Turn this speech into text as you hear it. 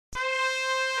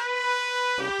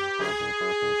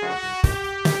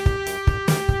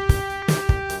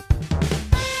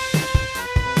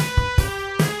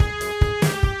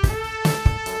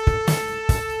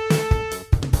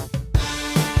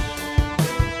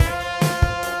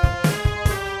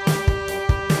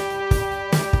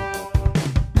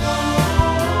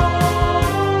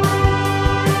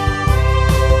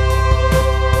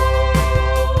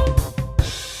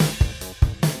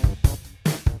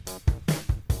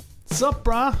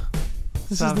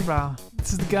What's up, brah?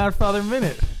 This is the Godfather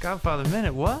Minute. Godfather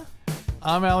Minute, what?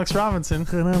 I'm Alex Robinson.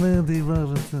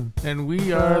 And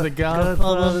we are the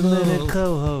Godfather Minute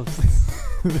co-hosts.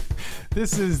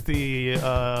 This is the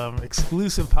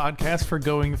exclusive podcast for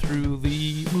going through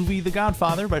the movie The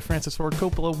Godfather by Francis Ford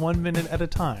Coppola 1 minute at a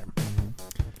time.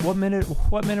 What minute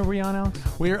are we on, Alex?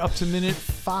 We're up to minute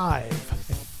 5.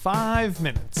 5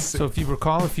 minutes. So if you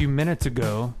recall a few minutes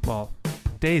ago, well,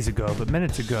 days ago, but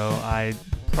minutes ago, I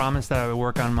promised that I would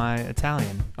work on my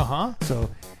Italian. Uh-huh. So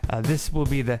this will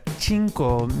be the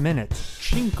cinque minutes.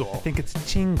 Cinque. I think it's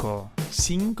cinque.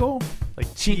 Cinco? Like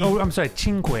Oh, I'm sorry,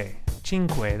 cinque.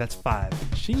 Cinque, that's 5.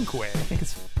 Cinque. I think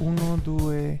it's uno,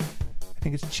 due. I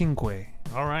think it's cinque.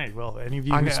 All right. Well, any of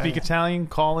you who speak Italian,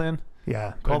 call in.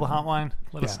 Yeah. Call the hotline.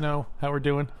 Let us know how we're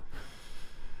doing.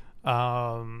 We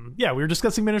were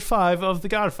discussing minute 5 of The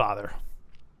Godfather.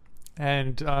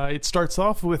 And it starts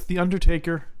off with the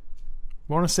Undertaker,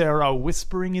 Bonasera,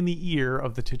 whispering in the ear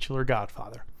of the titular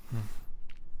Godfather.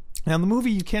 Now, in the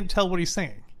movie, you can't tell what he's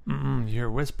saying. You're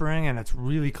whispering, and it's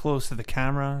really close to the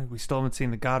camera. We still haven't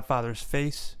seen the Godfather's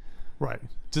face. Right.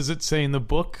 Does it say in the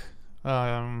book?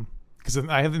 Because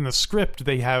I have in the script,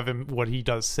 they have him, what he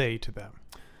does say to them.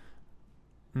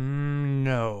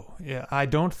 No. Yeah, I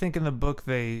don't think in the book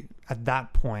they, at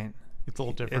that point... It's a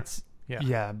little different.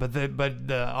 Yeah, but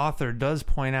the author does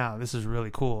point out, this is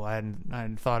really cool, I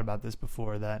hadn't thought about this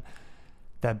before, that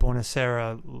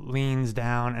Bonasera leans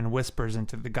down and whispers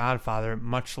into the Godfather,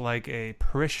 much like a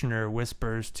parishioner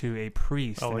whispers to a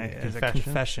priest as a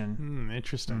confession.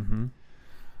 Interesting.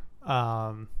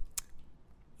 In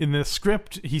the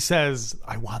script, he says,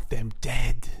 "I want them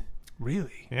dead."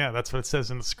 Really? Yeah, that's what it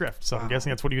says in the script. So I'm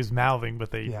guessing that's what he was mouthing,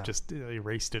 but they just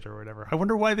erased it or whatever. I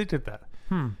wonder why they did that.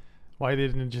 Why they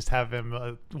didn't just have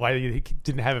him? Why they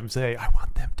didn't have him say, "I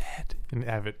want them dead," and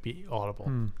have it be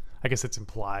audible? I guess it's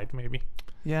implied, maybe.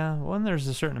 Yeah. Well, and there's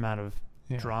a certain amount of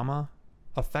drama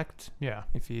effect. Yeah.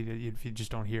 If you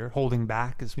just don't hear, holding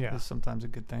back is sometimes a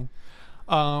good thing.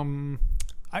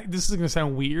 This is going to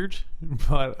sound weird,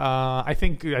 but I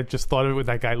think I just thought of it with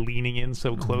that guy leaning in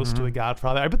so close to the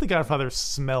Godfather. I bet the Godfather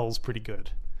smells pretty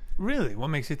good. Really? What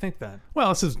makes you think that?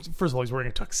 Well, first of all, he's wearing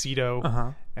a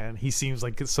tuxedo, and he seems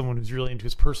like someone who's really into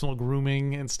his personal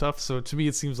grooming and stuff. So to me,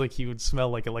 it seems like he would smell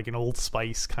like an Old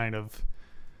Spice kind of,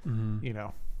 kind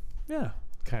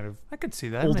of. I could see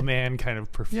that. Old man kind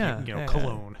of perfume,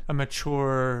 cologne. A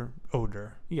mature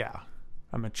odor. Yeah.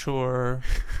 A mature,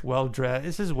 well dressed.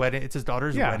 It's his wedding. It's his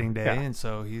daughter's wedding day, and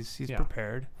so he's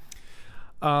prepared.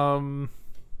 And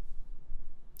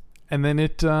then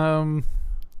the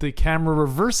camera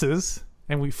reverses,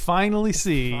 and we finally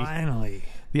see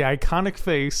the iconic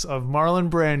face of Marlon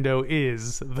Brando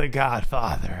is the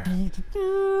Godfather. I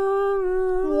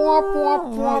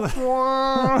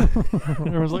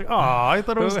was like, oh, I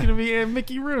thought it was going to be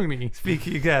Mickey Rooney.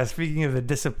 Speaking of the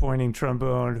disappointing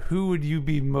trombone, who would you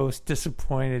be most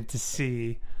disappointed to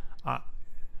see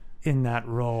in that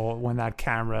role when that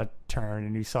camera turned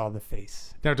and you saw the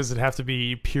face? Now, does it have to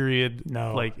be period?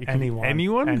 No, like anyone.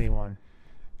 Anyone.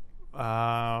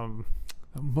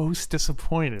 Most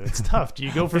disappointed. It's tough. Do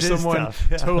you go for someone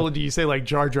totally? Do you say like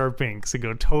Jar Jar Binks and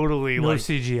go totally no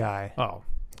CGI? Oh,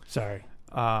 sorry.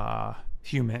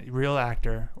 Human, real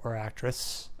actor or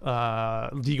actress.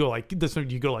 Do you go like this one?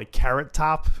 Do you go like Carrot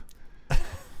Top?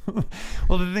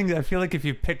 Well, the thing is, I feel like if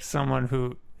you picked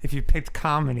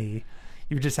comedy,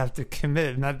 you just have to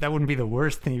commit, and that wouldn't be the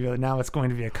worst thing. You go, now it's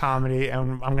going to be a comedy,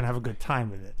 and I'm going to have a good time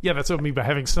with it. Yeah, that's what I mean by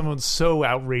having someone so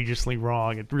outrageously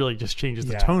wrong. It really just changes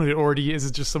the tone of it. Or is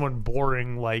it just someone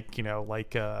boring, like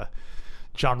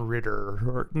John Ritter?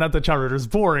 Or not that John Ritter is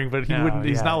boring, but he wouldn't.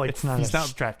 He's not like it's not he's a not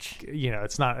stretch.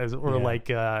 It's not as like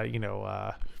I'm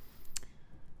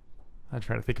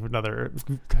trying to think of another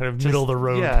kind of middle of the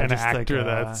road kind of actor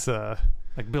that's.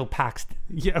 Like Bill Paxton.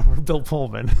 Yeah, or Bill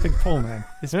Pullman. Big Pullman.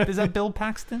 Is that Bill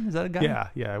Paxton? Is that a guy?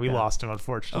 Yeah. We lost him,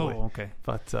 unfortunately. Oh, okay.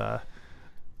 But, so,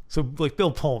 like,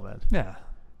 Bill Pullman. Yeah.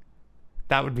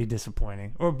 That would be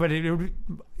disappointing. But it would,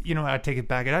 I take it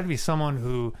back. It had to be someone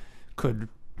who could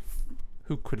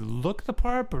look the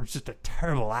part, but was just a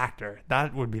terrible actor.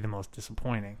 That would be the most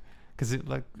disappointing. Because,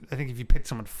 I think if you picked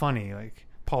someone funny, like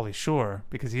Pauly Shore,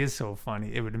 because he is so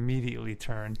funny, it would immediately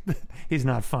turn. He's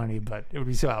not funny, but it would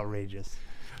be so outrageous.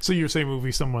 So you're saying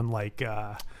movie someone like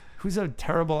who's a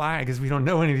terrible actor, because we don't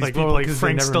know any of these like, people, or like because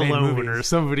Frank they never made Stallone, movies. or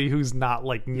somebody who's not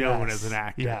like known as an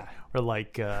actor. Yeah. Or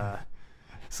like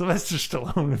Sylvester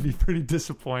Stallone would be pretty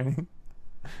disappointing.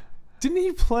 didn't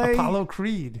he play Apollo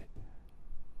Creed?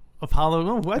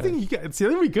 Apollo? Oh, I think that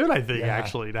would be good. I think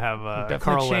actually to have definitely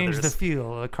Carl change Weathers. the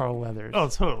feel of Carl Weathers. Oh,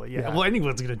 totally. Yeah. Well,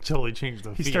 anyone's gonna totally change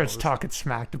the. He feel. starts talking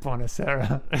smack to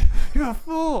Bonasera. You're a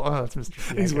fool. Oh, that's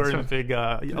Mr. T. He's wearing a big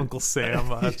Uncle Sam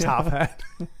top hat.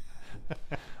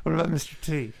 What about Mr.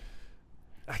 T?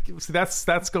 See,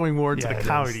 that's going more into the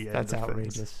comedy end. That's of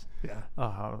outrageous. things.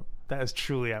 Yeah. That is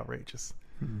truly outrageous.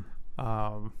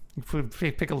 You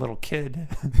pick a little kid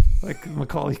like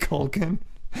Macaulay Culkin.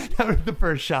 That was the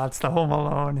first shots. The Home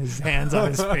Alone, his hands on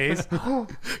his face.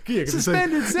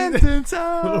 Suspended sentence.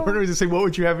 Oh. Or does he say, "What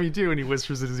would you have me do?" And he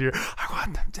whispers in his ear, "I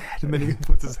want them dead." And then he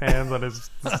puts his hands on his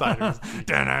the side of his.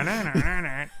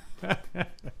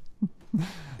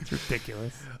 It's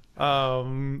ridiculous.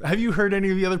 Have you heard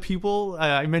any of the other people?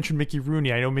 I mentioned Mickey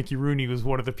Rooney. I know Mickey Rooney was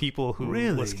one of the people who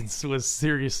was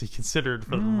seriously considered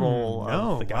for the role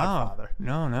of the Godfather.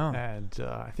 Wow. No. And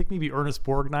I think maybe Ernest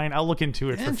Borgnine. I'll look into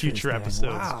it for future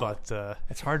episodes. Wow. But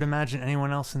it's hard to imagine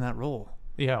anyone else in that role.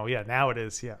 Yeah. Now it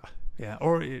is. Yeah. Yeah.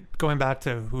 Or going back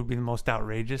to who would be the most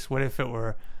outrageous. What if it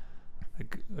were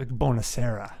like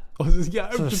Bonasera? Oh, yeah,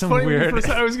 so it's funny. Weird.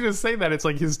 I was going to say that it's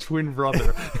like his twin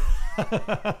brother.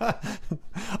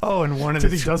 Oh, and one of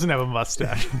he doesn't have a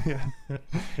mustache. Yeah.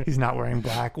 He's not wearing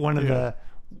black. One of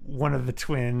the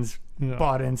twins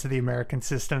bought into the American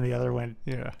system. The other went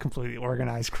completely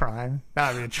organized crime.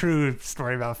 That would be a true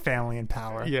story about family and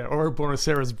power. Yeah, or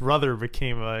Bonasera's brother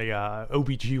became a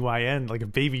OBGYN, like a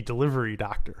baby delivery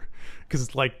doctor.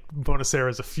 Because like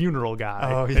Bonasera's a funeral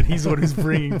guy, and he's the one who's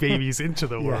bringing babies into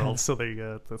the world. So there you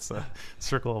go. That's a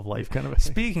circle of life kind of a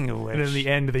thing. Speaking of which, and in the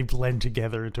end, they blend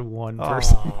together into one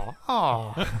person.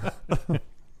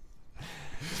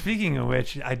 Speaking of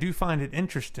which, I do find it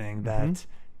interesting that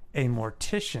a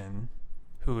mortician,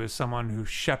 who is someone who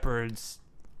shepherds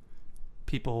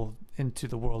people into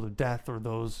the world of death or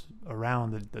those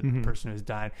around the person who's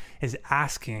died, is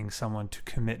asking someone to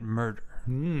commit murder.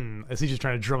 Is he just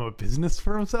trying to drum up business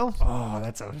for himself? Oh,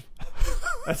 that's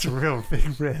a real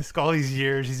big risk. All these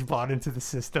years he's bought into the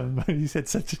system, but he's hit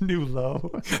such a new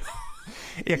low.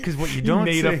 Yeah, because what you don't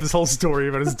made up this whole story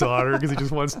about his daughter because he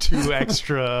just wants two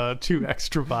extra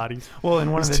bodies. Well,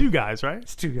 in one of the two guys, right?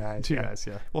 It's two guys. Two guys,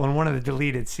 yeah. Well, in one of the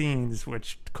deleted scenes,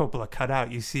 which Coppola cut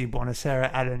out, you see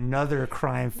Bonasera at another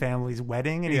crime family's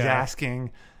wedding, and he's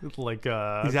asking, like,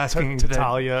 Tatalia. He's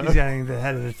asking the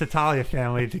head of the Tatalia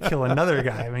family to kill another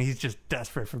guy. I mean, he's just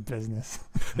desperate for business.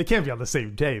 They can't be on the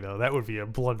same day, though. That would be a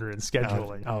blunder in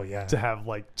scheduling. Oh yeah. To have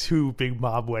like two big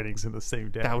mob weddings in the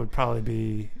same day. That would probably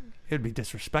be. It'd be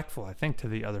disrespectful, I think, to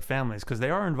the other families because they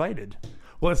are invited.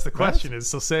 Well, that's the question. Is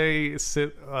so say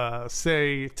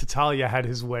Tatalia had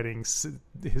his wedding,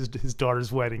 his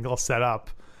daughter's wedding all set up,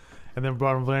 and then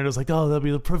Marlon Brando's like, "Oh, that'll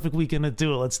be the perfect weekend to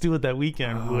do it. Let's do it that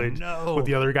weekend." Would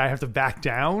the other guy have to back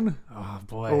down? Oh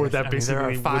boy! Or would that basically there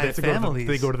are 5 families?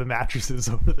 They go to the mattresses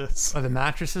over this. Or the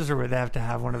mattresses, or would they have to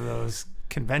have one of those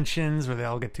conventions where they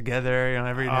all get together?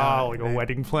 Like a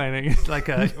wedding planning, like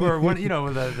or one,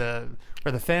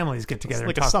 where the families get together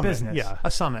like and talk summit. business. Yeah, a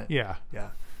summit. Yeah.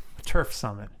 A turf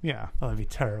summit. Yeah. Oh, that'd be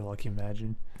terrible. Can you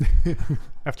imagine?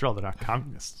 After all, they're not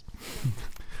communists.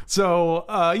 So,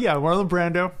 Marlon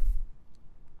Brando.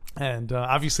 And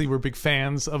obviously, we're big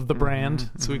fans of the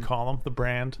brand. That's what we call them, the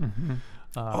brand.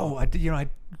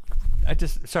 I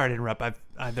just sorry to interrupt.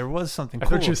 There was something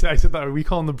cool. I said that we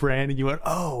call them the brand, and you went,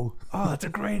 "Oh, that's a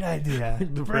great idea."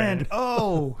 The brand.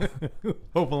 Oh,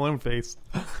 Home Alone face.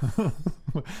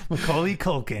 Macaulay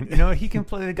Culkin. He can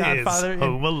play the Godfather.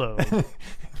 Home Alone.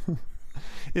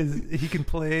 He can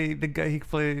play the guy. He can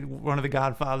play one of the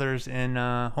Godfathers in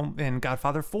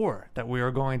Godfather 4 that we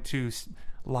are going to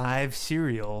live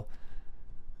serial.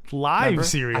 I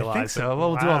think so.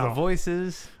 Well, we'll do all the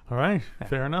voices. All right,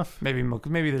 fair enough. Maybe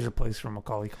there's a place for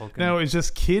Macaulay Culkin. No, it's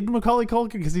just kid Macaulay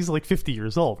Culkin because he's like 50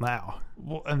 years old now.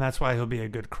 Well, and that's why he'll be a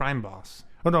good crime boss.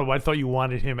 Oh no, I thought you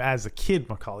wanted him as a kid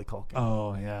Macaulay Culkin.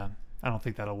 Oh yeah, I don't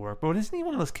think that'll work. But isn't he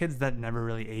one of those kids that never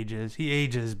really ages? He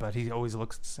ages, but he always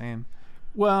looks the same.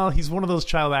 Well, he's one of those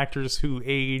child actors who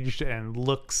aged and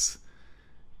looks.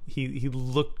 He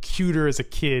looked cuter as a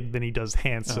kid than he does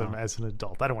handsome as an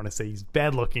adult. I don't want to say he's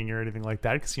bad looking or anything like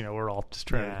that because we're all just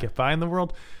trying to get by in the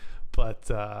world.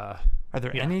 But are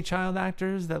there any child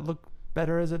actors that look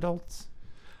better as adults?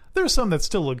 There's some that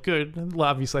still look good. And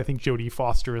obviously, I think Jodie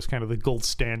Foster is kind of the gold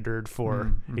standard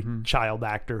for a child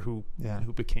actor who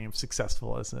became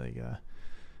successful as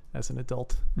an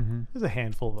adult. There's a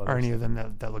handful of others. Are any of them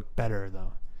that look better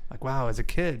though? Like, wow, as a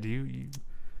kid, you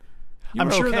I'm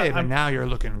were sure okay, that but now you're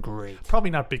looking great.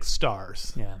 Probably not big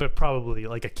stars, but probably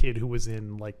like a kid who was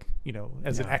in like,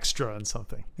 as an extra in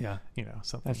something. Yeah.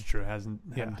 Something. That's true.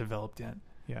 Hadn't developed yet.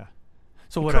 Yeah.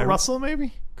 So what? Kurt Russell,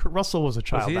 maybe? Kurt Russell was a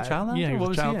child actor. Was he a child actor? Yeah, he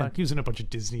was a child actor. He? He was in a bunch of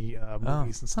Disney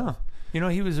movies and stuff.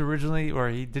 He was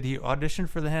originally, did he audition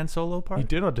for the Han Solo part? He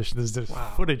did audition. There's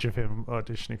footage of him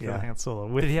auditioning for the Han Solo.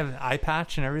 Did he have an eye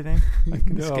patch and everything? Like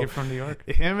Escape from New York?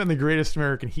 Him and The Greatest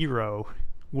American Hero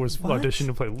was auditioned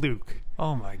to play Luke.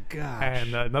 Oh my gosh.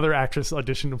 And another actress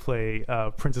auditioned to play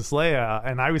Princess Leia,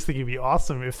 and I was thinking it'd be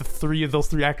awesome if those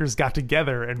three actors got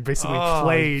together and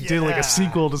basically did like a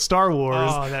sequel to Star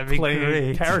Wars, that'd be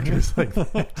great. Characters like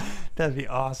that. That'd be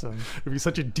awesome. It'd be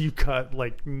such a deep cut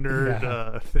like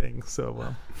nerd thing.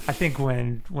 So I think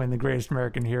when the Greatest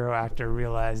American Hero actor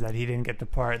realized that he didn't get the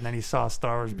part, and then he saw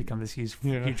Star Wars become this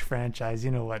huge franchise, you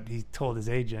know what he told his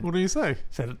agent? What did he say? He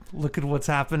said, "Look at what's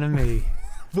happened to me."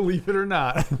 Believe it or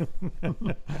not.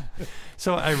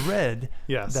 So I read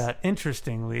yes. that,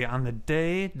 interestingly, on the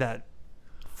day that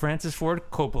Francis Ford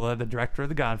Coppola, the director of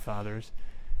The Godfathers,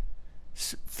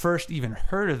 first even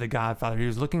heard of The Godfather, he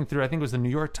was looking through, I think it was the New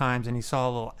York Times, and he saw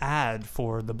a little ad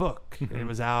for the book. It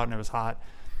was out and it was hot.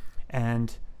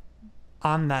 And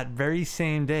on that very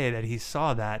same day that he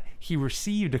saw that, he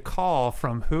received a call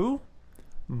from who?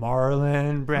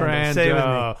 Marlon Brando. Say it with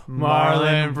me.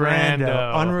 Marlon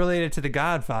Brando. Unrelated to The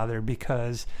Godfather,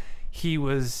 because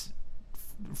Francis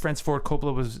Ford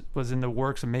Coppola was in the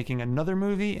works of making another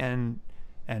movie, and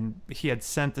he had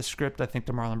sent the script, I think,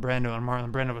 to Marlon Brando, and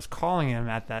Marlon Brando was calling him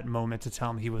at that moment to tell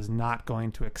him he was not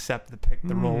going to accept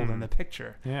the role in the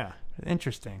picture. Yeah.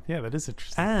 Interesting. Yeah, that is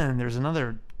interesting. And there's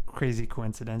another crazy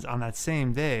coincidence. On that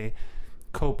same day,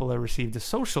 Coppola received a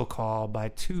social call by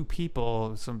two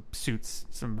people, some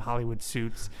Hollywood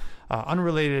suits,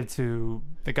 unrelated to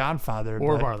The Godfather.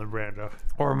 Or Marlon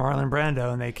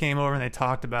Brando. And they came over and they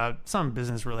talked about some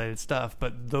business-related stuff,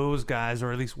 but those guys,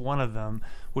 or at least one of them,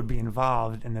 would be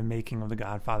involved in the making of The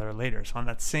Godfather later. So on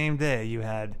that same day, you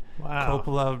had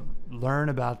Coppola learn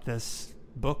about this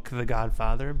book, The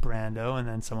Godfather, Brando, and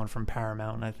then someone from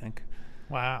Paramount, I think.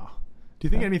 Wow. Do you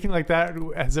think anything like that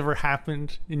has ever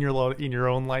happened in your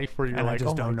own life where you're like,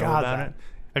 oh my God, it?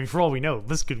 I mean, for all we know,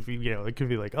 this could be, it could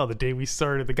be like, the day we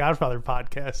started the Godfather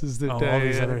podcast is the day. All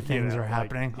these other things are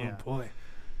happening. Like, oh boy,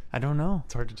 I don't know.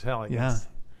 It's hard to tell. I guess.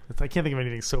 I can't think of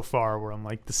anything so far where I'm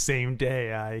like the same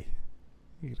day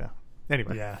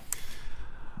Anyway. Yeah.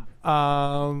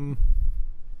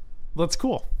 That's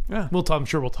cool. Yeah. I'm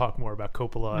sure we'll talk more about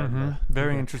Coppola. And,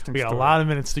 very interesting. We got a lot of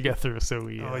minutes to get through, so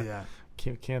we.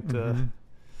 Can't.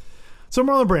 So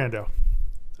Marlon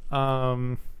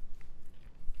Brando.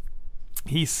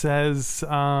 He says,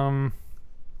 I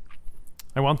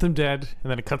want them dead, and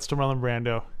then it cuts to Marlon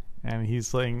Brando, and he's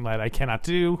saying that I cannot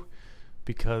do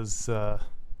because...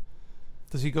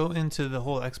 Does he go into the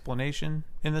whole explanation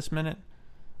in this minute?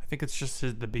 I think it's just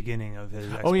the beginning of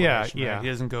his explanation. Yeah. Right? He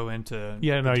doesn't go into no,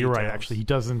 details. You're right, actually. He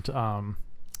doesn't...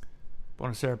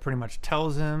 Bonasera pretty much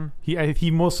tells him...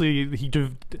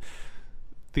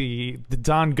 The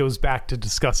Don goes back to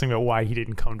discussing about why he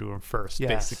didn't come to him first,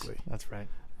 basically. That's right.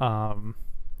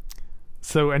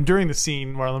 So, and during the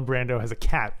scene, Marlon Brando has a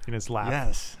cat in his lap.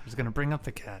 Yes, I was going to bring up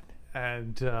the cat.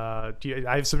 And I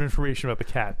have some information about the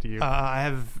cat. Do you? I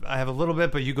have a little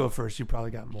bit, but you go first. You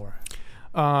probably got more.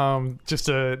 Just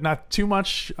not too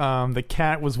much. The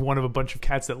cat was one of a bunch of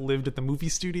cats that lived at the movie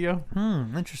studio.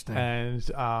 Interesting.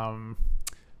 And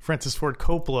Francis Ford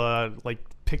Coppola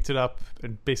picked it up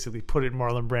and basically put it in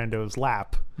Marlon Brando's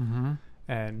lap.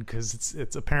 And because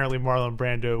it's apparently Marlon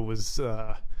Brando was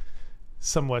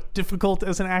somewhat difficult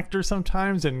as an actor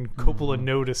sometimes, and Coppola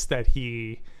noticed that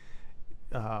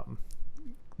Marlon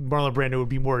Brando would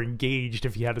be more engaged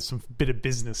if he had some bit of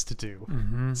business to do.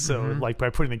 So by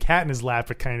putting the cat in his lap,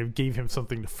 it kind of gave him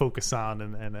something to focus on,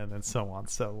 and so on.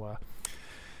 So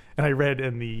and I read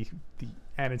in the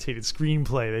annotated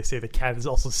screenplay, they say the cat is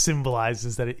also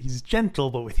symbolizes that he's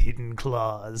gentle but with hidden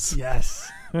claws.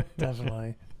 Yes,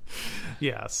 definitely.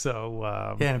 Yeah.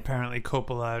 So and apparently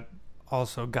Coppola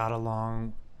also got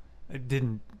along.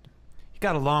 He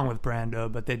got along with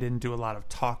Brando, but they didn't do a lot of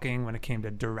talking when it came to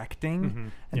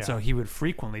directing, and so he would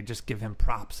frequently just give him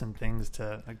props and things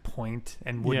to point,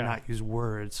 and would not use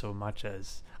words so much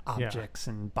as objects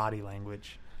and body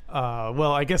language.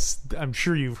 Well, I guess I'm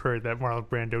sure you've heard that Marlon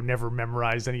Brando never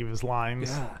memorized any of his lines.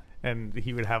 Yeah. And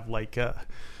he would have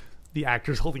the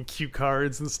actors holding cue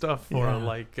cards and stuff, or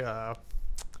like I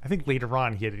think later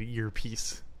on he had an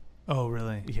earpiece. Oh,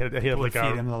 really? He had like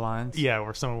feed him the lines. Yeah,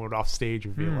 where someone would off stage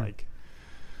would be like,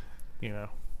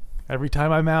 every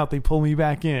time I'm out, they pull me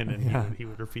back in, and he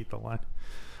would repeat the line.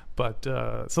 But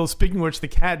so speaking of which, the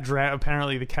cat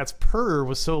apparently the cat's purr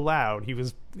was so loud.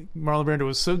 Marlon Brando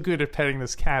was so good at petting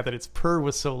this cat that its purr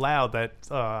was so loud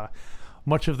that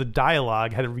much of the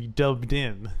dialogue had to be dubbed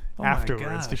in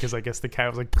afterwards, because I guess the cat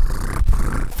was like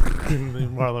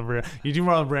Marlon Brando. You do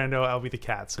Marlon Brando, I'll be the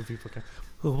cat, so people can.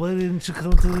 Well, why didn't you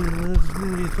come to me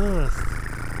really fast?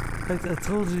 I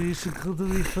told you should come to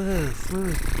me fast.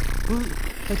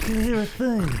 I can't hear a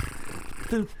thing.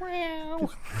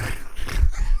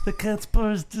 The cat's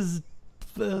purrs is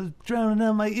drowning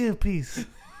out my earpiece.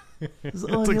 It's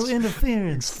audio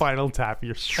interference. Spinal Tap.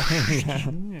 You're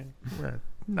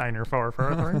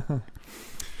 9-4.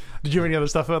 Did you have any other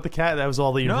stuff about the cat? That was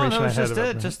all the information I had. No,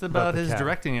 that was just about his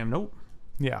directing him. Nope.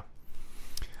 Yeah.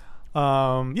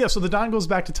 So the Don goes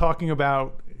back to talking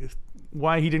about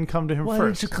why he didn't come to him first. Why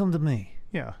didn't you come to me?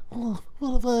 Yeah. Well,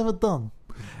 what have I ever done?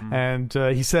 Mm-hmm. And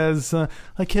he says, I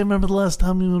can't remember the last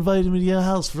time you invited me to your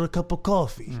house for a cup of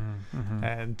coffee. Mm-hmm.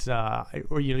 And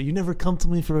you never come to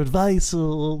me for advice.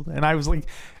 And I was like,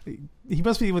 he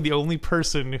must be the only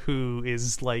person who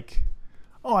is like,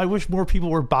 oh, I wish more people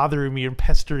were bothering me and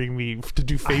pestering me to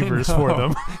do favors for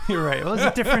them. You're right. Well, it's a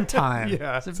different time.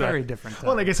 Yeah, it's a very different time.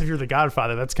 Well, I guess if you're the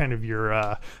Godfather, that's kind of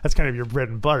your bread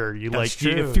and butter. That's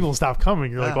true. If people stop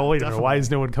coming, you're like, oh, wait a minute, why is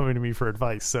no one coming to me for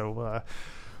advice? So,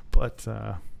 but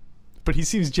he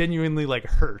seems genuinely like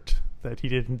hurt that he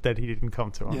didn't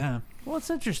come to him. Yeah. Well, it's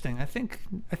interesting. I think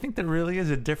there really is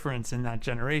a difference in that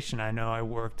generation. I know I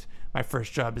worked my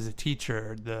first job as a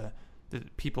teacher. The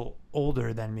people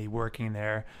older than me working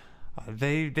there,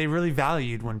 they really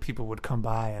valued when people would come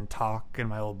by and talk, and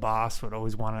my old boss would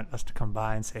always want us to come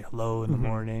by and say hello in the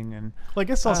morning. And well, I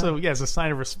guess also, as a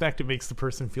sign of respect, it makes the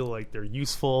person feel like they're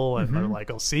useful, and they're like,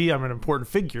 oh, see, I'm an important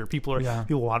figure. People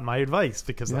want my advice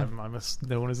because I'm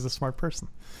known as a smart person.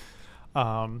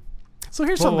 So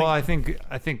here's something. Well, I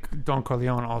think Don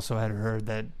Corleone also had heard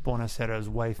that Bonasera's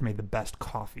wife made the best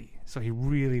coffee, so he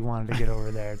really wanted to get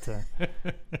over there to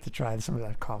try some of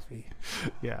that coffee.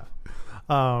 Yeah.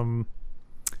 And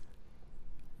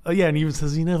he even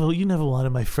says, you never wanted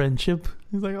my friendship.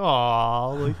 He's like,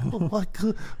 oh, we're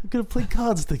gonna play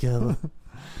cards together.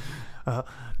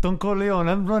 Don Corleone,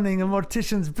 I'm running a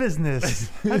mortician's business.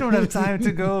 I don't have time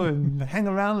to go and hang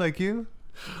around like you.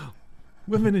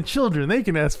 Women and children, they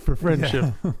can ask for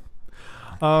friendship.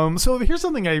 Yeah. So here's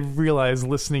something I realized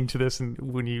listening to this, and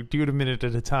when you do it a minute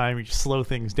at a time, you just slow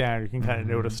things down, you can kind of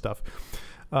notice stuff.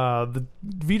 The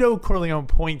Vito Corleone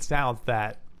points out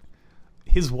that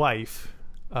his wife,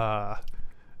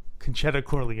 Conchetta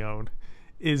Corleone,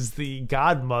 is the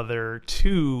godmother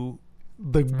to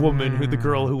the woman the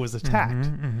girl who was attacked.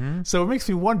 So it makes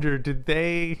me wonder, did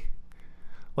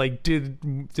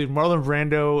Marlon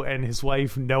Brando and his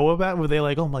wife know about? Were they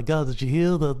like, oh my God, did you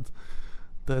hear that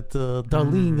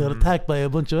Darlene got attacked by a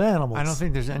bunch of animals? I don't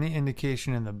think there's any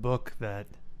indication in the book that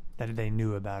they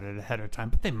knew about it ahead of time,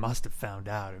 but they must have found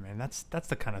out. I mean, that's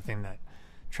the kind of thing that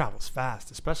travels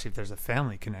fast, especially if there's a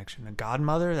family connection. A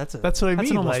godmother, that's what I mean.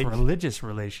 That's an almost religious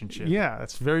relationship. Yeah,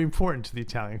 that's very important to the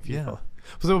Italian people. Yeah.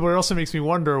 So, but it also makes me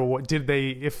wonder, what did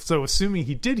they? Assuming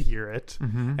he did hear it,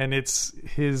 and it's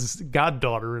his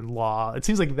goddaughter-in-law, it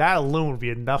seems like that alone would be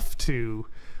enough to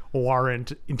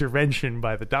warrant intervention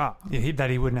by the Don. Yeah, that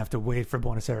he wouldn't have to wait for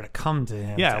Bonasera to come to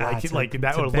him. Yeah,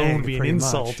 that would alone be an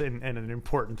insult and an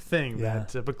important thing. Yeah.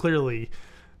 But clearly,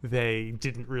 they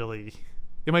didn't really.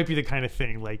 It might be the kind of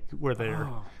thing like where they're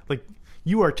like,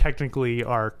 you are technically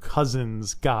our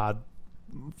cousin's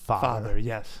godfather.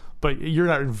 Yes. But you're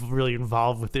not really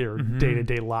involved with their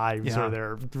day-to-day lives or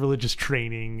their religious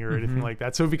training or anything like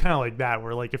that. So it'd be kind of like that,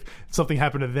 where like if something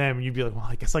happened to them, you'd be like, well,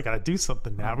 I guess I got to do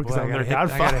something now because I'm their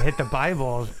godfather. I got to hit the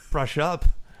Bible, brush up.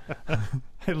 I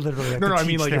literally have I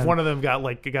mean, like, if one of them got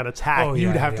attacked,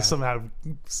 you'd have to somehow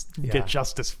get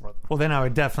justice for them. Well, then I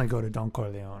would definitely go to Don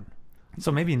Corleone.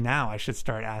 So maybe now I should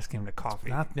start asking him to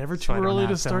coffee. Never too early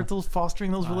to start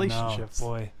fostering those relationships. No,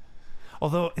 boy.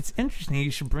 Although it's interesting,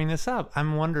 you should bring this up.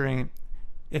 I'm wondering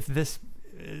if Puzo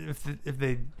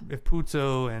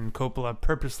and Coppola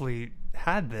purposely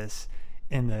had this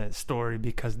in the story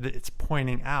because it's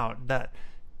pointing out that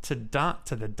to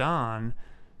the Don,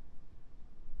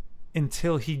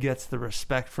 until he gets the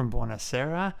respect from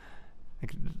Bonasera,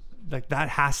 like that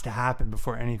has to happen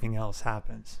before anything else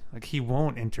happens. Like, he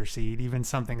won't intercede, even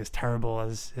something as terrible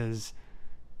as his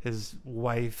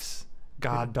wife's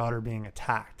goddaughter being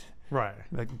attacked. Right.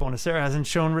 Like, Bonasera hasn't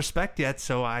shown respect yet,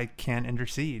 so I can't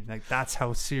intercede. Like, that's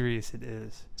how serious it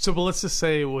is. So, but let's just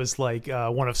say it was like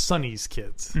one of Sonny's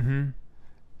kids. Mm-hmm.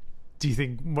 Do you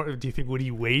think would he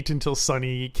wait until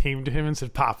Sonny came to him and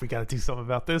said, "Pop, we got to do something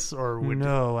about this"? Or would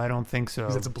No, I don't think so.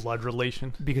 Because it's a blood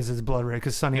relation. Because it's blood relation.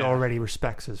 Because Sonny already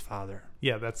respects his father.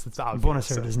 Yeah, that's obvious.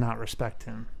 Bonasera does not respect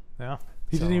him. Yeah.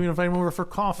 He didn't even invite him over for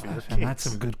coffee. And that's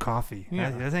some good coffee.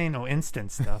 Yeah. That ain't no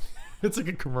instant stuff. It's like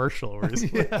a commercial. Where he's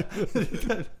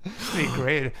That'd be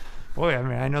great. Boy, I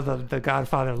mean, I know the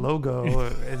Godfather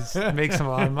logo makes him a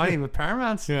lot of money, but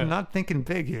Paramount's not thinking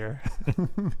big here.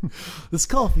 This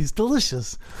coffee's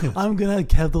delicious. I'm going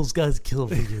to have those guys killed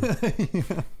for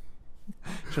you.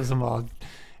 Shows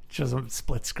them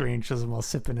split screen, shows them all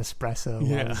sipping espresso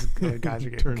while the guys are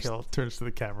getting killed. Turns to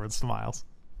the camera and smiles.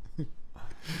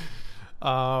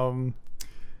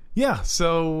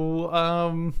 So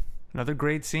another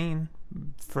great scene.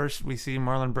 First we see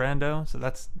Marlon Brando, so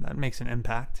that makes an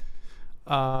impact.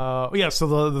 So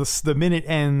the minute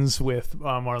ends with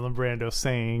Marlon Brando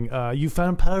saying, "You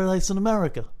found paradise in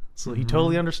America." So he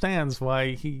totally understands why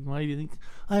you think,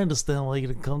 I understand why you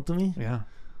didn't come to me. Yeah.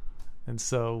 And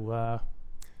so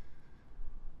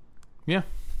I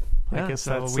guess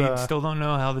so that's we still don't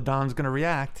know how the Don's going to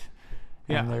react.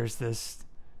 And Yeah. there's this,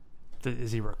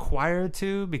 is he required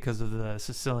to because of the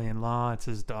Sicilian law? It's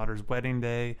his daughter's wedding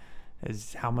day.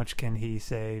 How much can he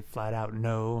say flat out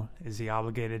no? Is he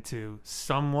obligated to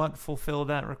somewhat fulfill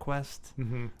that request?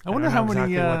 Mm-hmm. I wonder how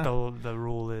many what the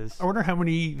rule is. I wonder how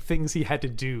many things he had to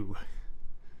do.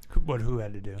 Who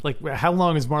had to do? Like, how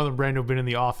long has Marlon Brando been in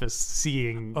the office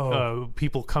seeing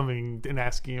people coming and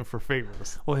asking him for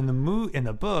favors? Well, in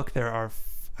the book, there are,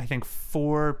 I think,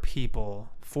 4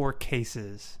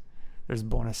 cases. There's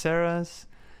Bonasera's.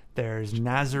 There's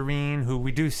Nazarene, who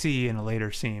we do see in a later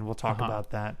scene. We'll talk about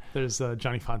that. There's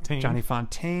Johnny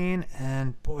Fontaine.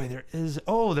 And boy, there is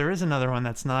another one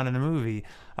that's not in the movie.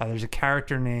 There's a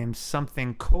character named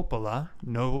something Coppola,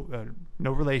 no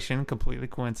relation, completely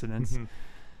coincidence. Mm-hmm.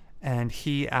 And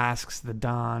he asks the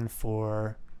Don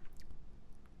for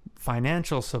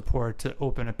financial support to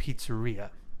open a pizzeria.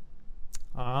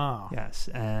 Ah. Yes,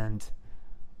 and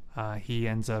he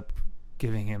ends up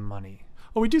giving him money.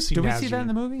 Oh, we do see Nazarene. Do we see that in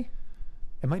the movie?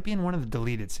 It might be in one of the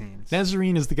deleted scenes.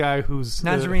 Nazarene is the guy who's...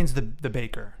 Nazarene's the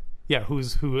baker. Yeah,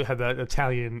 who had that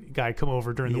Italian guy come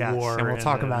over during the war. And we'll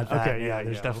talk about that. Okay,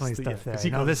 there's definitely stuff there.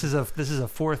 No, this is a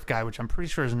 4th guy, which I'm pretty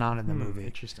sure is not in the movie.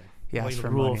 Interesting. Yes, for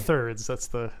rule of thirds. That's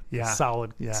the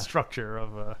solid structure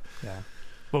of...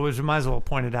 Well, we might as well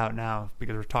point it out now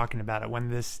because we're talking about it. When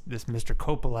this Mr.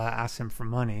 Coppola asks him for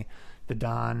money, the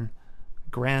Don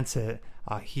grants it.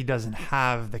 He doesn't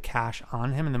have the cash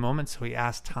on him in the moment, so he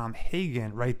asks Tom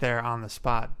Hagen right there on the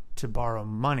spot to borrow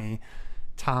money.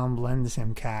 Tom lends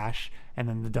him cash, and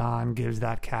then the Don gives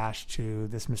that cash to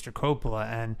this Mr. Coppola.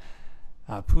 And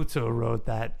Puzo wrote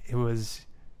that it was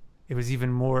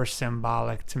even more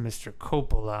symbolic to Mr.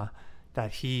 Coppola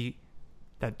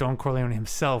that Don Corleone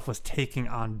himself was taking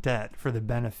on debt for the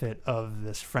benefit of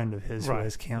this friend of his who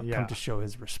has come to show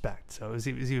his respect. So it was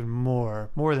even more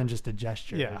than just a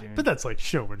gesture. Yeah, but that's like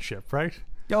showmanship, right?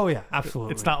 Oh yeah,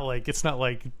 absolutely. It's not like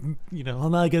well,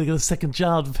 now I gotta get a second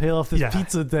job to pay off this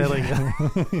pizza debt.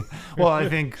 Well, I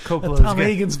think Coppola. Tom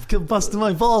Hagen's busting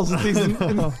my balls.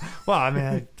 Well, I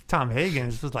mean, Tom Hagen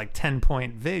was like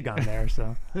 10-point vig on there,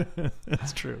 so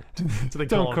that's true. So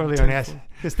Don Corleone has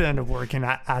to end up working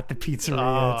at the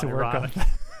pizzeria to work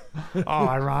on.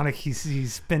 Ironic.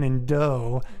 He's spinning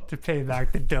dough to pay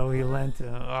back the dough he lent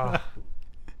him.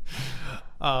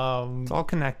 It's all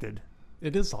connected.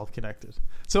 It is all connected.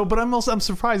 So, but I'm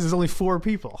surprised there's only 4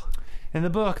 people. In the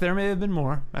book, there may have been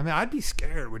more. I mean, I'd be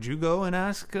scared. Would you go and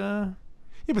ask? Yeah,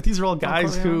 but these are all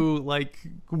guys who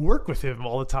work with him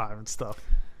all the time and stuff.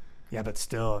 Yeah, but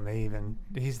still, I mean,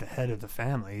 he's the head of the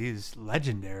family. He's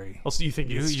legendary. Also, you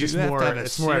think it's just more out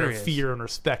of fear and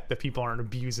respect that people aren't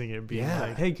abusing it, being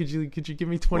like, "Hey, could you give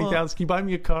me 20,000? Can you buy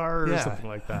me a car or something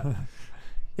like that?"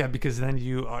 Yeah, because then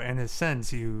you are, in a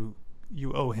sense, you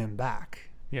owe him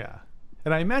back. Yeah.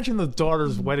 And I imagine the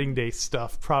daughter's wedding day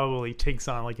stuff probably takes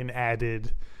on like an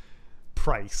added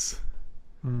price.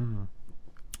 Mm.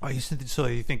 Oh, so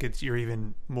you think you're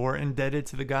even more indebted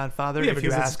to the Godfather if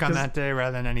you ask on that day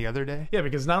rather than any other day? Yeah,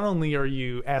 because not only are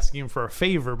you asking him for a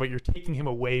favor, but you're taking him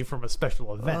away from a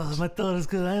special event. Oh, my daughter's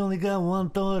good. I only got one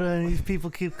daughter, and these people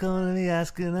keep coming to me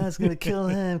asking, I was going to kill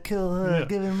him, kill her,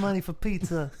 give him money for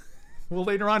pizza. Well,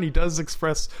 later on, he does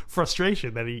express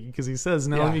frustration because he says,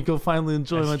 "Now let me go finally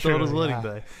enjoy my daughter's wedding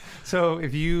day." So,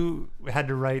 if you had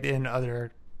to write in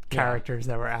other characters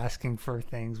that were asking for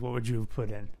things, what would you have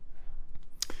put in?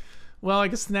 Well, I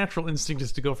guess the natural instinct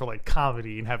is to go for like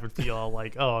comedy and have it feel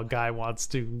like, oh, a guy wants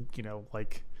to,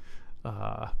 like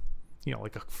a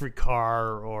free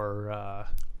car, or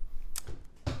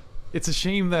it's a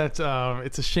shame that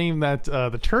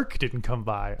the Turk didn't come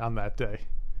by on that day.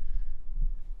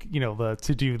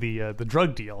 To do the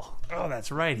drug deal. Oh,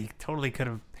 that's right. He totally could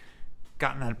have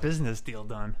gotten that business deal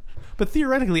done. But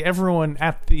theoretically, everyone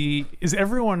is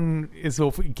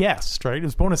a guest, right?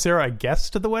 Is Bonasera a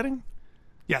guest at the wedding?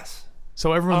 Yes.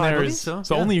 So everyone there is so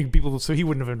only people. So he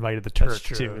wouldn't have invited the Turk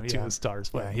to his daughter's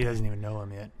Yeah, wedding. he doesn't even know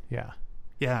him yet. Yeah.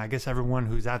 Yeah, I guess everyone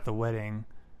who's at the wedding,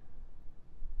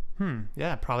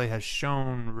 probably has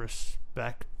shown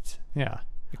respect. Yeah.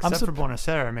 Except for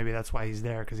Bonasera, maybe that's why he's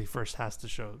there, because he first has to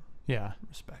show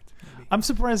respect. Maybe. I'm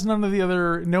surprised none of the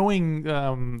other, knowing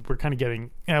we're kind of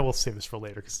getting, we'll save this for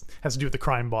later, because it has to do with the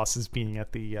crime bosses being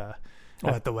at the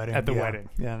at the wedding. At the wedding.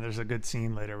 Yeah, there's a good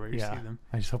scene later where you see them.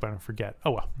 I just hope I don't forget.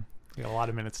 Oh, well. We got a lot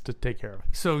of minutes to take care of it.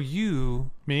 So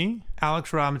Me?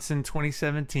 Alex Robinson,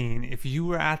 2017, if you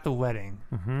were at the wedding,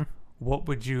 what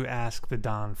would you ask the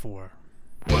Don for?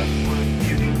 What would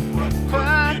you do? What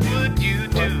would you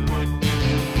do? What would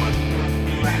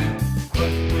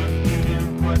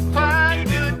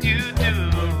you do?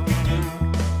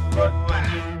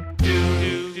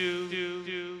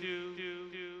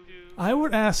 I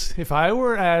would ask, if I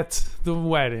were at the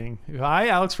wedding, if I,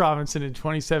 Alex Robinson in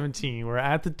 2017, were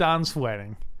at the Don's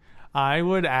wedding, I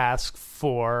would ask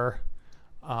for,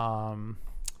 Go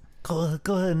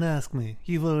ahead and ask me.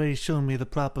 You've already shown me the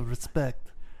proper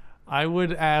respect. I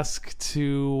would ask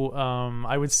to,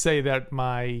 I would say that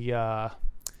I'm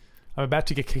about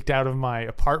to get kicked out of my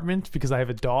apartment because I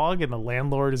have a dog and the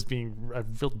landlord is being a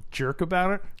real jerk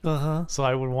about it. So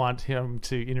I would want him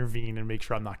to intervene and make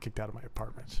sure I'm not kicked out of my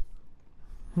apartment.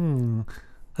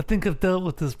 I think I've dealt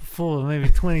with this before, maybe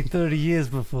 20, 30 years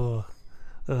before.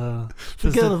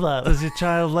 Forget about it. Does your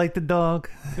child like the dog?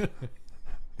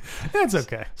 That's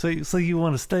okay. So you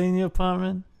want to stay in your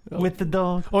apartment with the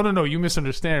dog? Oh, no, you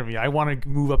misunderstand me. I want to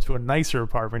move up to a nicer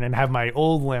apartment and have my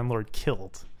old landlord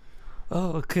killed.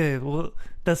 Oh, okay. Well,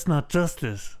 that's not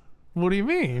justice. What do you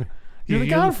mean? You're the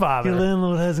Godfather. Your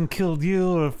landlord hasn't killed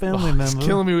you or a family member. He's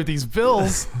killing me with these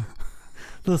bills.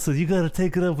 Listen, you got to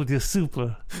take it up with your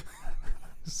super.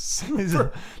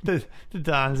 The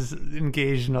Don's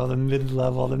engaged in all the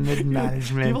mid-level, the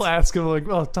mid-management. People ask him, like,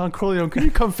 oh, Don Corleone, can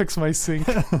you come fix my sink?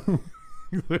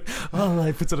 All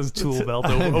right, puts on his tool belt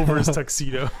over his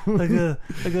tuxedo. I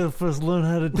gotta first learn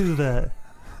how to do that.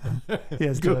 He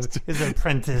has his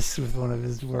apprentice with one of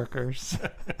his workers.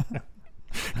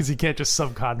 Because he can't just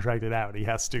subcontract it out. He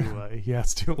has to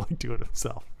like do it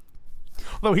himself.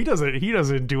 Although he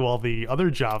doesn't do all the other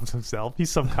jobs himself. He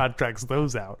subcontracts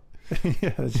those out.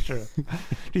 Yeah, that's true.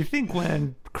 Do you think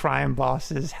when crime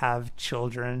bosses have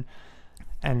children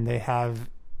and they have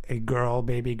a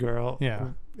baby girl,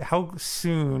 how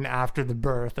soon after the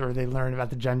birth or they learn about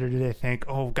the gender do they think,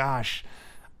 oh gosh,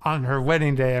 on her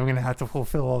wedding day I'm going to have to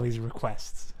fulfill all these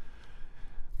requests?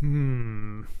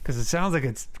 Because it sounds like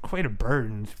it's quite a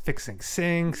burden, fixing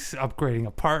sinks, upgrading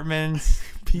apartments,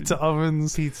 pizza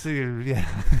ovens. Yeah.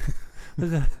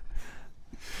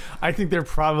 I think they're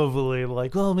probably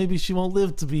like, well, maybe she won't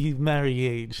live to be marry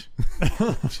age.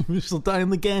 She'll die in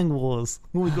the gang wars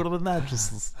when we go to the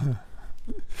mattresses.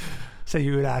 So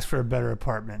you would ask for a better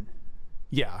apartment?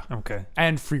 Yeah. Okay.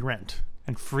 And free rent.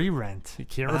 You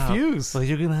can't refuse. Well,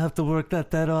 you're going to have to work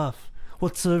that off.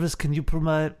 What service can you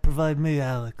provide me,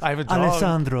 Alex? I have a dog.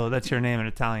 Alessandro, that's your name in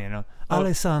Italian, no?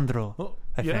 Alessandro.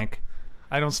 I think.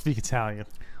 I don't speak Italian.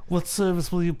 What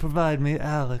service will you provide me,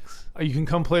 Alex? You can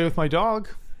come play with my dog.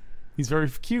 He's very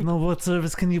cute. No, what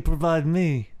service can you provide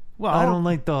me? Well, I don't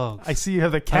like dogs. I see you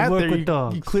have the cat I work there. with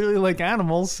dogs. You clearly like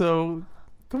animals, so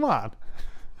come on.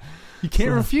 You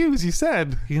can't refuse, you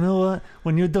said. You know what?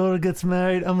 When your daughter gets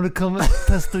married, I'm going to come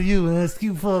pester you and ask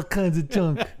you for all kinds of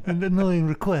junk and annoying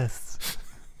requests.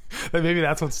 And maybe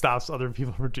that's what stops other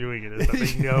people from doing it, is that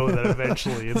they know that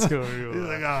eventually it's going to...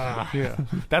 like, yeah.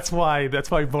 That's why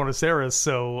Bonasera is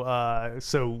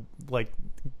so like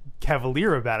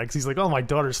cavalier about it, because he's like, oh, my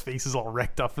daughter's face is all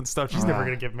wrecked up and stuff. She's never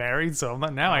going to get married, so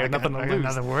I have nothing to lose. I got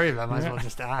nothing to worry about. I might as well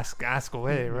just ask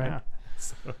away, right? Yeah.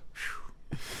 So,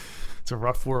 it's a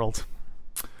rough world.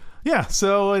 Yeah,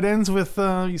 so it ends with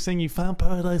you saying you found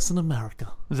paradise in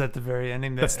America. Is that the very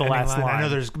ending? That's the last line. I know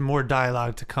there's more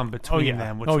dialogue to come between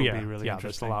them, which will be really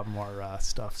interesting. There's a lot more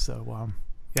stuff. So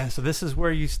so this is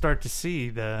where you start to see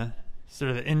the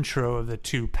sort of the intro of the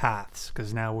two paths,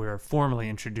 because now we're formally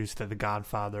introduced to the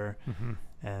Godfather,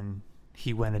 and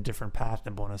he went a different path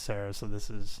than Bonasera. So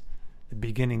this is the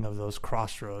beginning of those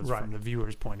crossroads from the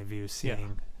viewer's point of view,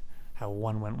 seeing how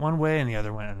one went one way and the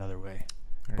other went another way.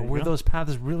 There But you were go. those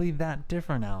paths really that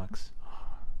different, Alex?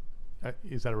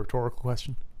 Is that a rhetorical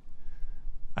question?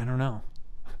 I don't know.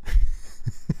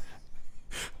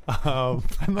 I'm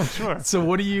not sure. So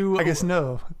what do you? I guess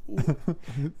no.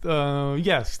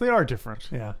 Yes, they are different.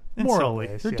 Yeah. In Morally,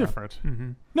 some ways, they're yeah. different.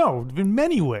 Mm-hmm. No, in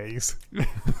many ways.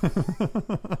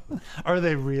 Are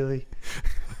they really?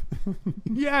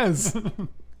 Yes.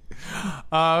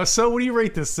 So what do you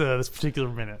rate this particular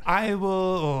minute? I will.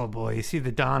 Oh boy, you see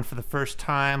the Don for the first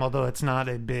time, although it's not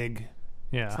a big.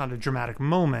 Yeah. It's not a dramatic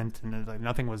moment, and like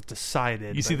nothing was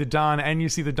decided. You see the Don, and you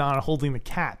see the Don holding the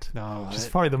cat. No, which is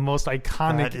probably the most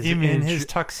iconic that is image in his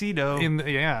tuxedo.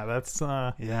 That's.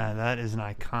 Yeah, that is an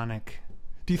iconic.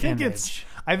 Do you think image.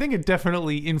 I think it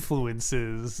definitely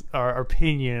influences our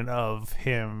opinion of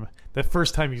him. The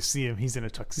first time you see him, he's in a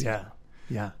tuxedo.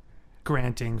 Yeah, yeah.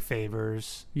 Granting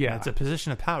favors. Yeah. It's a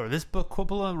position of power. This book,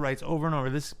 Coppola writes over and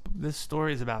over, this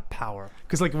story is about power.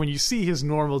 Because like when you see his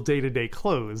normal day-to-day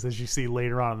clothes, as you see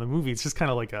later on in the movie, it's just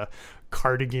kind of like a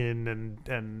cardigan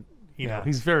and you know,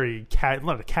 he's very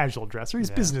not a casual dresser. He's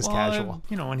business casual.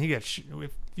 You know, when he gets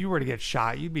if you were to get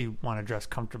shot, you'd want to dress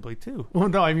comfortably too. Well,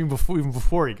 no, I mean even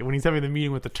before when he's having the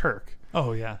meeting with the Turk.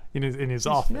 Oh yeah, in his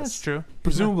office. That's true.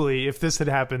 Presumably, if this had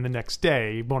happened the next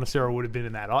day, Bonasera would have been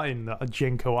in the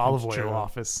Genco olive oil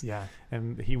office. Yeah,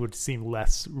 and he would seem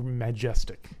less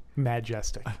majestic.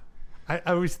 I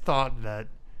always thought that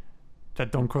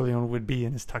Don Corleone would be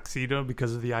in his tuxedo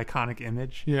because of the iconic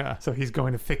image. Yeah. So he's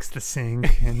going to fix the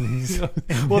sink, and he's.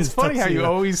 Well, it's funny how you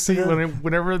always see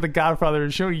whenever the Godfather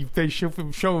is shown, they show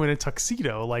him in a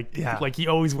tuxedo, like he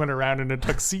always went around in a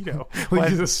tuxedo, like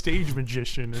he's a stage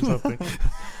magician or something.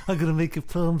 I'm gonna make your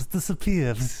problems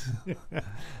disappear.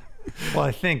 Well,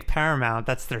 I think Paramount,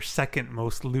 that's their second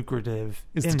most lucrative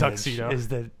is the tuxedo. Is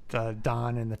the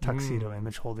Don in the tuxedo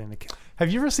image holding the cat.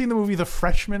 Have you ever seen the movie The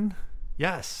Freshman?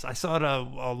 Yes, I saw it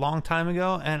a long time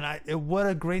ago, and what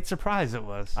a great surprise it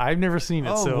was. I've never seen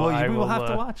it, so we will have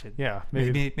to watch it. Yeah,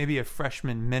 maybe a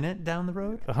freshman minute down the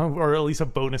road, or at least a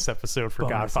bonus episode for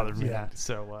Godfather minute. Yeah.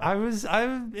 So I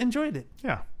enjoyed it.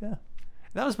 Yeah.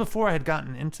 That was before I had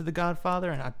gotten into The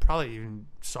Godfather, and I probably even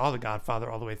saw The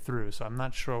Godfather all the way through. So I'm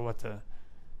not sure it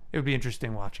would be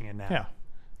interesting watching it now. Yeah.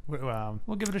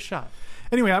 We'll give it a shot.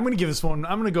 Anyway, I'm going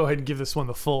to go ahead and give this one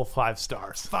the full 5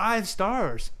 stars. 5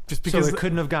 stars. Just because it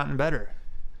couldn't have gotten better.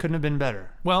 Couldn't have been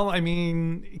better. Well, I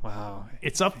mean, wow,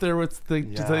 it's up there with the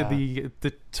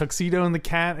tuxedo and the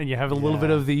cat, and you have a little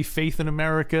bit of the faith in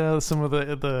America, some of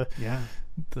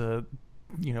the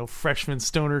freshman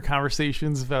stoner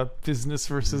conversations about business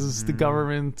versus the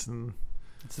government, and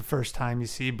it's the first time you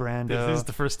see Brando. This is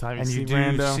the first time you see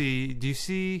Brando. Do you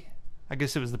see? I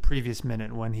guess it was the previous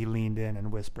minute when he leaned in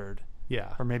and whispered.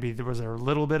 Yeah. Or maybe there was a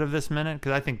little bit of this minute,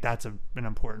 because I think that's an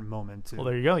important moment too. Well,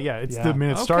 there you go. Yeah, it's the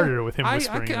minute started with him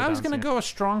whispering. I was going to go a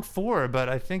strong 4, but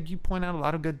I think you point out a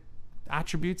lot of good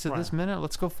attributes of this minute.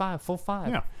 Let's go 5, full 5.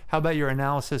 Yeah. How about your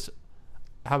analysis?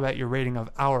 How about your rating of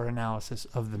our analysis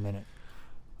of the minute?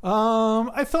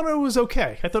 I thought it was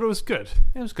okay. I thought it was good.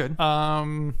 It was good.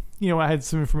 I had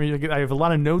some information. I have a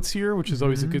lot of notes here, which is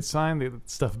always a good sign. The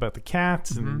stuff about the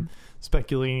cats and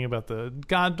speculating about the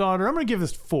goddaughter. I'm going to give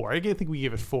this 4. I think we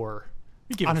give it 4.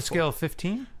 On a scale of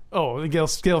 15? Oh, a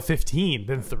scale of 15,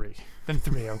 then 3. Then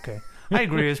 3, okay. I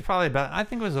agree. It was probably I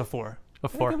think it was a 4. A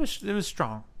 4? It was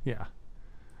strong. Yeah.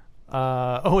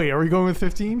 Wait, are we going with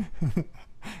 15?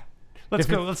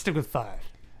 Let's stick with 5.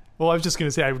 Well, I was just going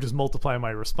to say I would just multiply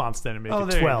my response then and make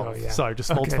it 12. Go, yeah. So I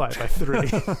just multiply it by 3.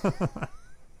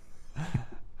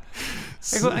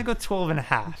 I go 12 and a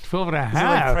half. 12 and a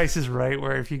half. Like Price is Right,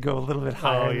 where if you go a little bit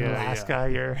higher than the last guy,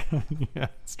 you're... Yeah,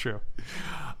 it's true.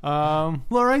 Well,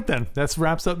 all right then. That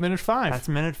wraps up minute 5. That's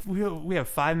minute... We have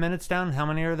 5 minutes down. How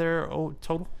many are there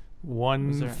total?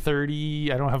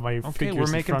 130. I don't have my figures Okay, we're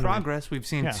making in front progress. We've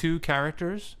seen 2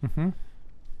 characters. Mm-hmm.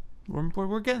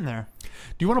 We're getting there.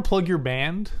 Do you want to plug your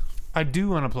band? I do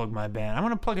want to plug my band. I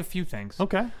want to plug a few things.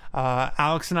 Okay.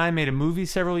 Alex and I made a movie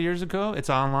several years ago. It's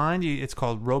online. It's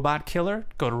called Robot Killer.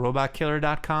 Go to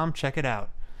robotkiller.com. Check it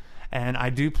out. And I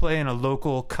do play in a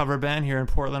local cover band here in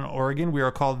Portland, Oregon. We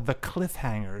are called The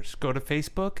Cliffhangers. Go to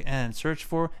Facebook and search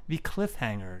for The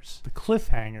Cliffhangers. The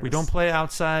Cliffhangers. We don't play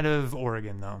outside of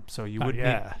Oregon, though. So you wouldn't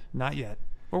be. Not yet.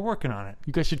 We're working on it.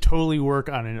 You guys should totally work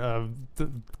on the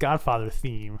Godfather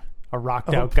theme. A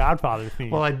rocked out Godfather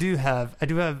theme. Well, I've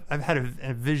had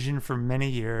a vision for many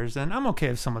years, and I'm okay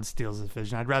if someone steals this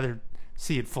vision. I'd rather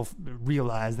see it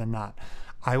realized than not.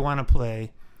 I want to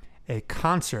play a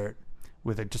concert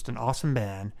with just an awesome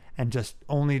band and just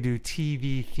only do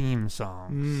TV theme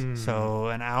songs. So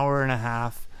an hour and a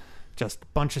half, just a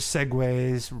bunch of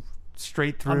segues,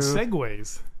 straight through. On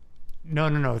Segways.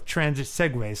 No. Transit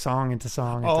segue, song into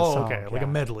song into Oh, song. okay. Like a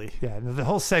medley. Yeah, the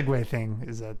whole segue thing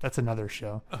that's another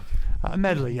show. A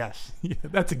medley, yes. Yeah,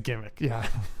 that's a gimmick. Yeah.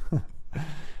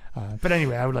 But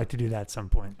anyway, I would like to do that at some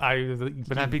point. Would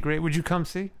that be great? Would you come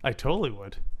see? I totally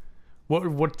would.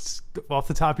 What's off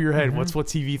the top of your head? What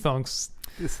TV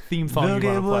theme song Look you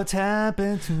at want to what's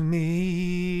happened to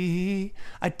me.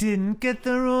 I didn't get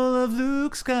the role of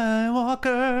Luke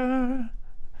Skywalker.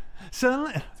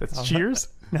 Suddenly, That's Cheers?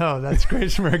 No, that's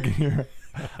Greatest American Hero.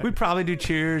 We'd probably do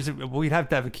Cheers. We'd have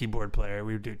to have a keyboard player.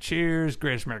 We would do Cheers,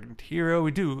 Greatest American Hero.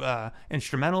 We do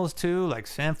instrumentals too, like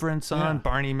Sanford and Son,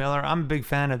 Barney Miller. I'm a big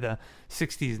fan of the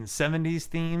 60s and 70s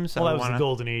themes. Well, that was the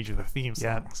golden age of the theme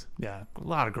songs. Yeah, a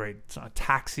lot of great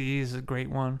Taxi is a great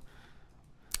one.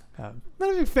 Not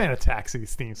a big fan of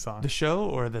Taxi's theme song. The show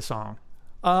or the song?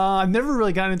 I've never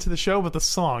really gotten into the show, but the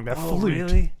song, that flute.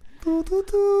 Really?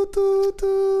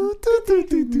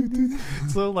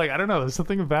 So, like, I don't know. There's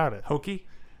something about it. Hokey?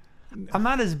 I'm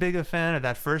not as big a fan of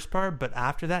that first part, but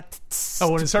after that...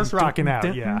 Oh, when it starts rocking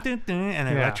out, yeah. And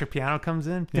the electric piano comes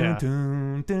in. Yeah.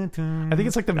 I think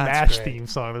it's like the MASH theme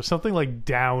song. There's something, like,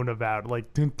 down about, like...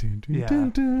 Yeah.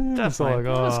 That's like,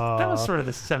 that was sort of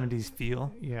the 70s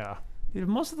feel. Yeah.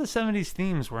 Most of the 70s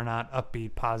themes were not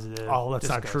upbeat, positive. Oh, that's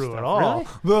not true stuff. at all. Really?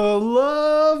 The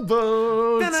Love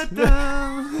Boat.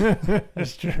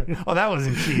 That's true. Oh, that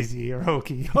wasn't cheesy or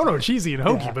hokey. Oh, no, cheesy and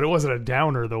hokey, but it wasn't a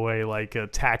downer the way like a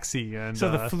Taxi and... So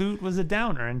the flute was a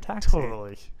downer in Taxi.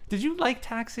 Totally. Did you like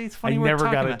Taxi? It's funny I we're never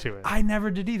talking got about. into it. I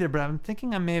never did either, but I'm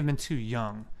thinking I may have been too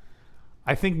young.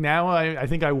 I think now I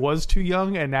think I was too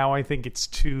young, and now I think it's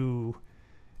too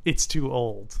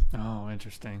old. Oh,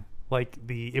 interesting. Like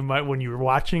when you were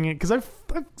watching it, because I've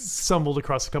stumbled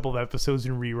across a couple of episodes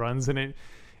and reruns, and it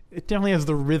definitely has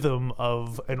the rhythm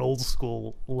of an old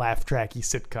school laugh tracky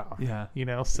sitcom. Yeah, you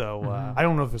know. So I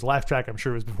don't know if there's laugh track. I'm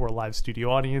sure it was before a live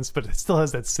studio audience, but it still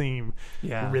has that same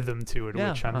rhythm to it,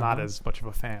 which I'm not as much of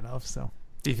a fan of. So,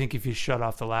 do you think if you shut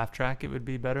off the laugh track, it would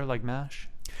be better, like MASH?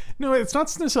 No, it's not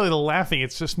necessarily the laughing.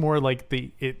 It's just more like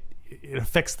it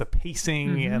affects the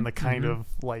pacing and the kind of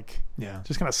like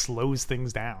just kind of slows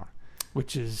things down.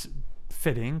 Which is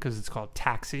fitting because it's called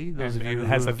Taxi. Those of you who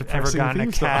has have ever gotten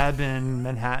a cab in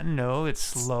Manhattan know it's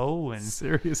slow and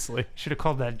seriously should have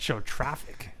called that show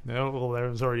Traffic. No, well, there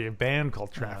was already a band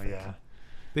called Traffic. Oh,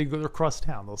 yeah, they're across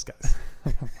town. Those guys.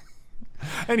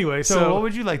 Anyway, so what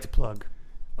would you like to plug?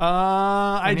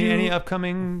 Any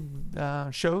upcoming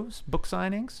shows, book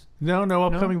signings? No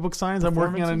upcoming book signings. I'm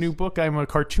working on a new book. I'm a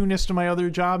cartoonist in my other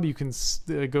job. You can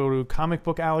go to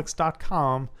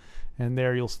comicbookalex.com. And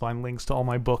there you'll find links to all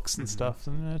my books and stuff.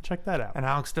 And check that out. And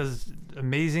Alex does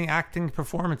amazing acting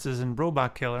performances in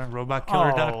Robot Killer,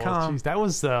 robotkiller.com. That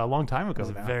was a long time ago. It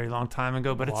was a very long time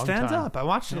ago, but it stands up. I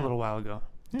watched it a little while ago.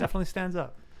 It definitely stands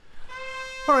up.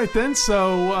 All right, then.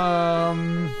 So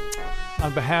on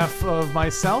behalf of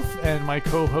myself and my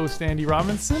co-host Andy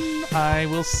Robinson, I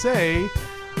will say,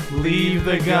 leave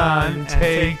the gun,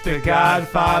 take the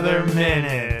Godfather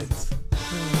minute.